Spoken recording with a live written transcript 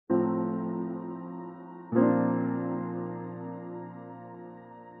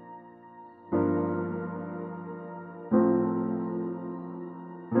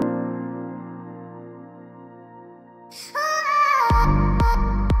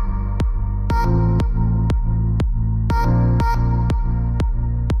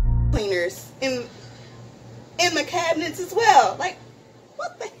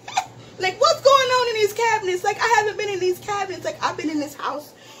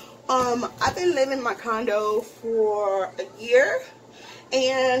I've been living in my condo for a year,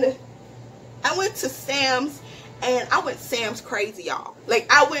 and I went to Sam's, and I went Sam's crazy, y'all. Like,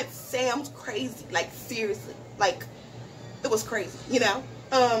 I went Sam's crazy, like, seriously. Like, it was crazy, you know?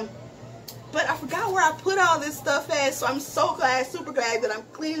 But I forgot where I put all this stuff at, so I'm so glad, super glad that I'm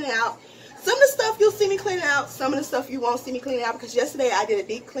cleaning out. Some of the stuff you'll see me cleaning out, some of the stuff you won't see me cleaning out, because yesterday I did a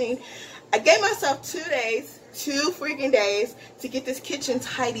deep clean. I gave myself 2 days, 2 freaking days, to get this kitchen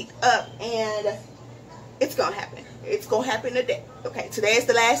tidied up, and it's gonna happen. It's gonna happen today. Okay, today is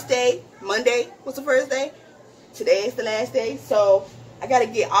the last day. Monday was the first day. Today is the last day, so I gotta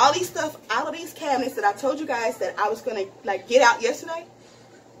get all these stuff out of these cabinets that I told you guys that I was gonna, like, get out yesterday,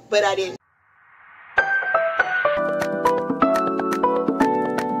 but I didn't.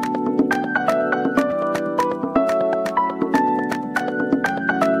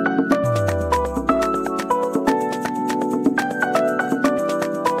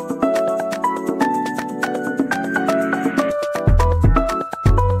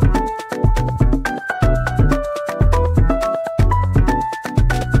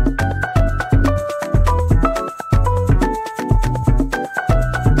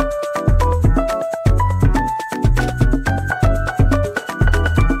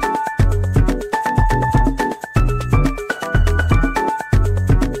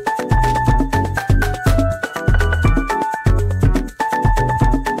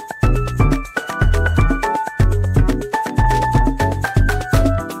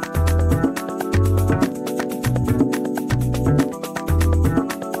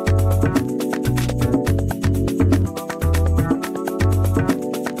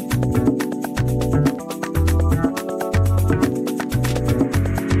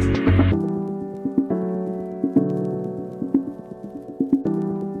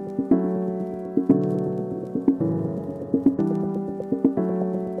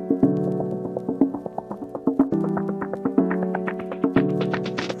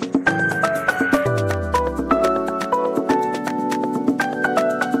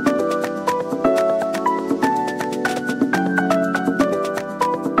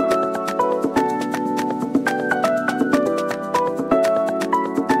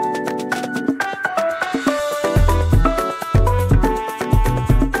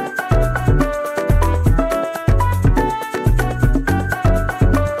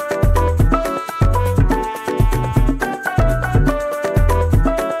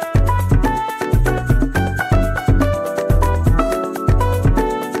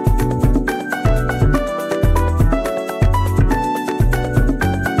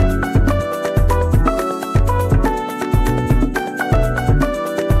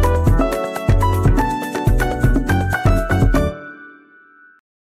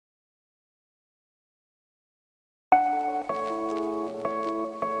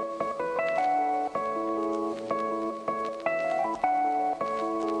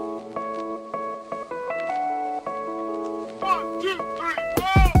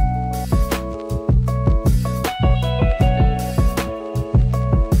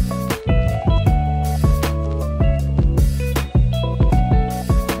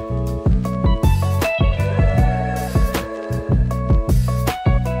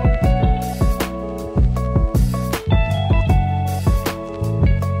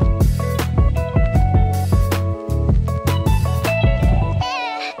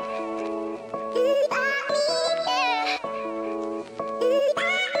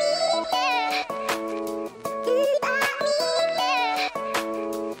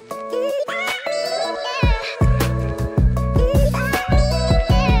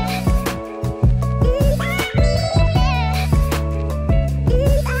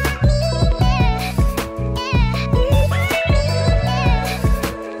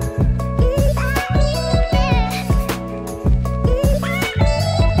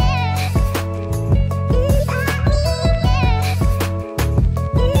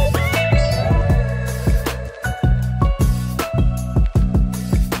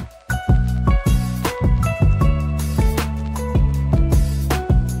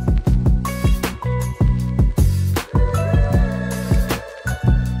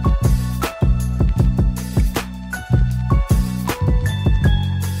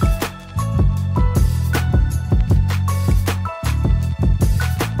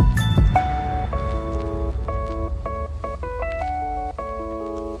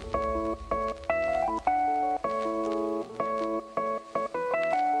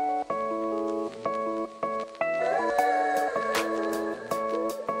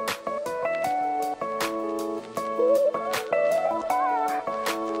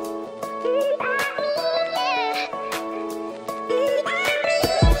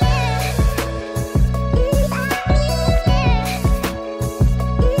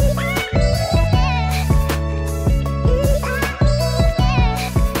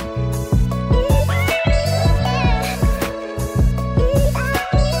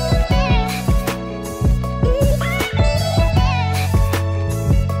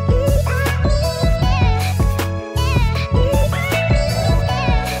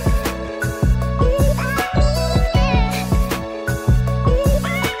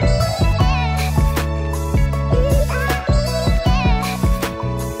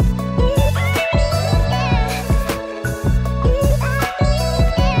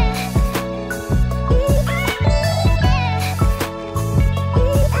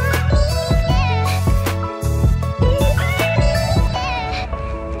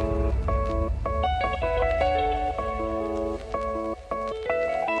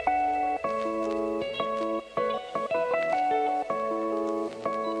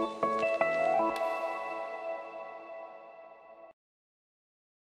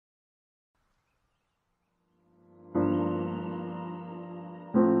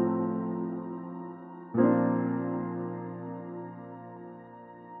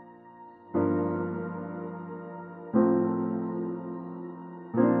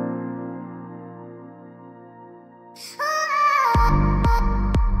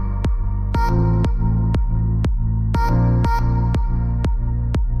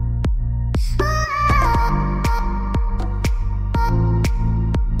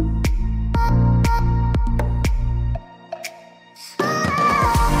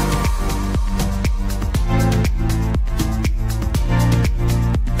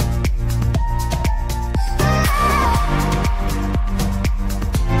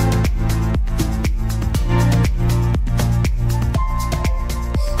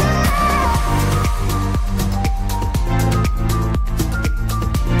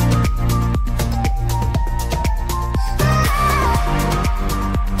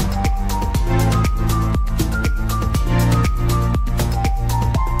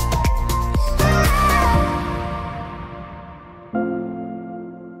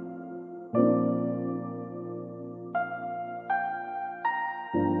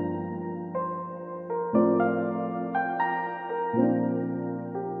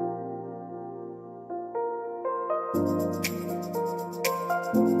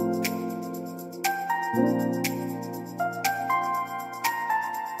 bye.